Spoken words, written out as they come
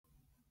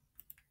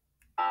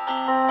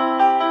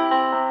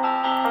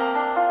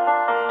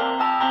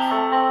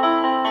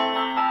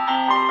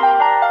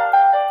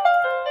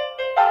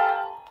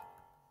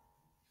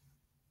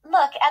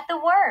Look at the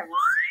worms.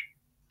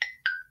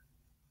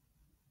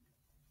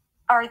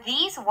 Are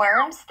these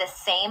worms the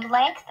same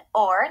length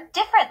or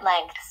different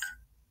lengths?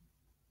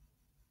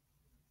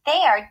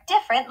 They are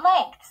different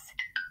lengths.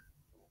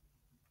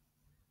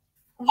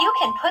 You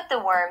can put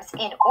the worms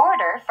in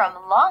order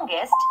from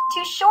longest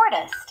to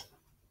shortest.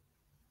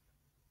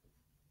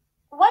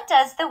 What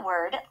does the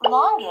word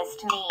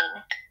longest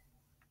mean?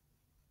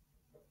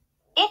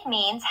 It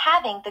means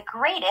having the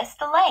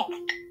greatest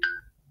length.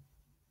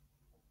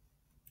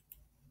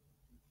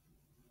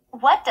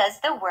 What does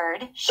the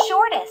word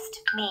shortest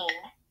mean?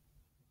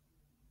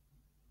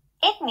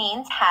 It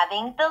means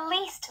having the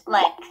least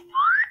length.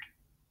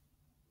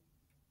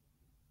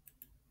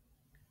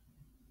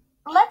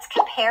 Let's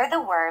compare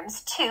the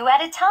worms two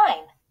at a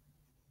time.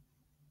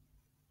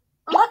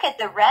 Look at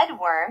the red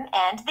worm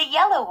and the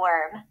yellow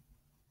worm.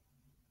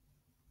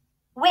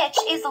 Which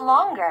is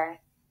longer?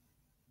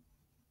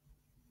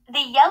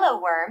 The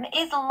yellow worm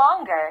is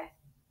longer.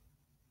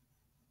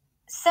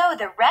 So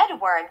the red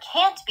worm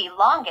can't be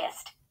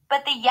longest,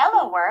 but the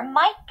yellow worm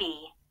might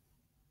be.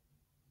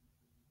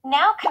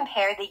 Now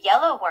compare the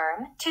yellow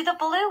worm to the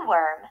blue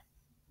worm.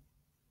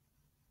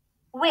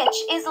 Which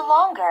is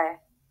longer?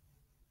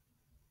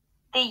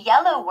 The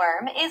yellow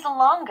worm is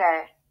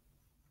longer.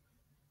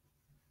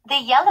 The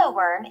yellow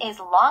worm is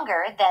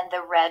longer than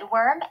the red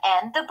worm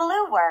and the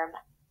blue worm.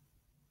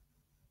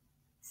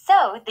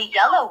 So the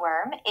yellow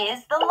worm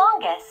is the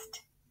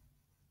longest.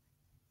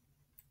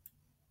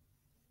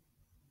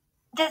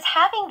 Does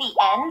having the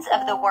ends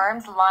of the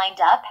worms lined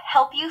up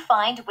help you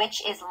find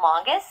which is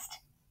longest?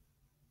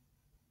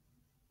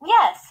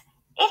 Yes,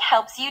 it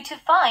helps you to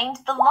find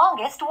the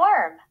longest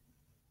worm.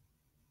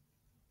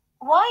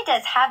 Why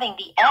does having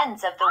the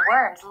ends of the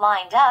worms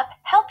lined up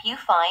help you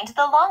find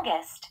the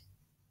longest?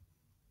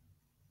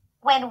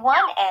 When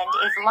one end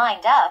is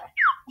lined up,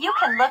 you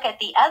can look at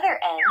the other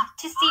end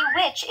to see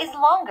which is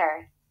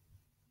longer.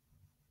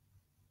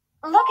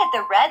 Look at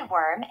the red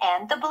worm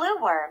and the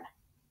blue worm.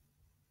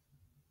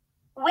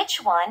 Which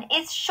one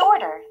is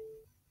shorter?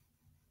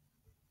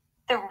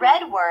 The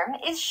red worm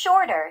is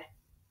shorter.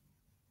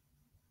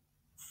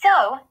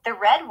 So, the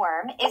red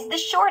worm is the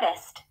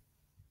shortest.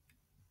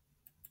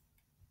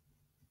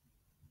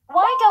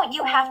 Why don't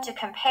you have to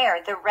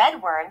compare the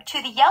red worm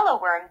to the yellow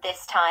worm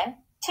this time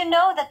to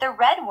know that the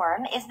red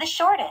worm is the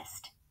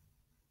shortest?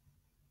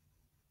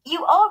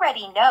 You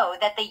already know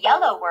that the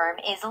yellow worm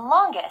is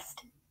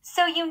longest,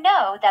 so you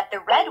know that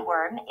the red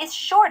worm is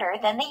shorter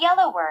than the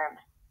yellow worm.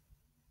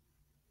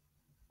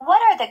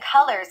 What are the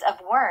colors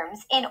of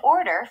worms in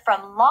order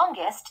from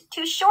longest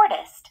to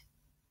shortest?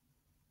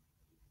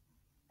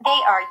 They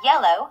are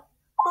yellow,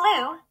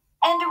 blue,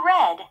 and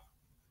red.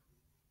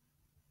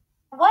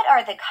 What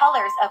are the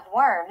colors of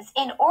worms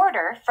in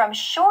order from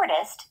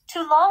shortest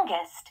to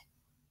longest?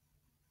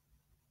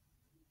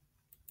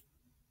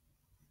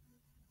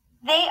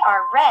 They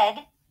are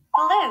red,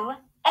 blue,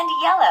 and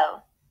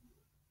yellow.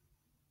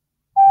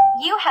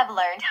 You have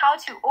learned how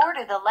to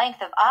order the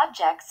length of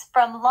objects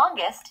from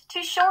longest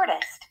to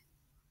shortest.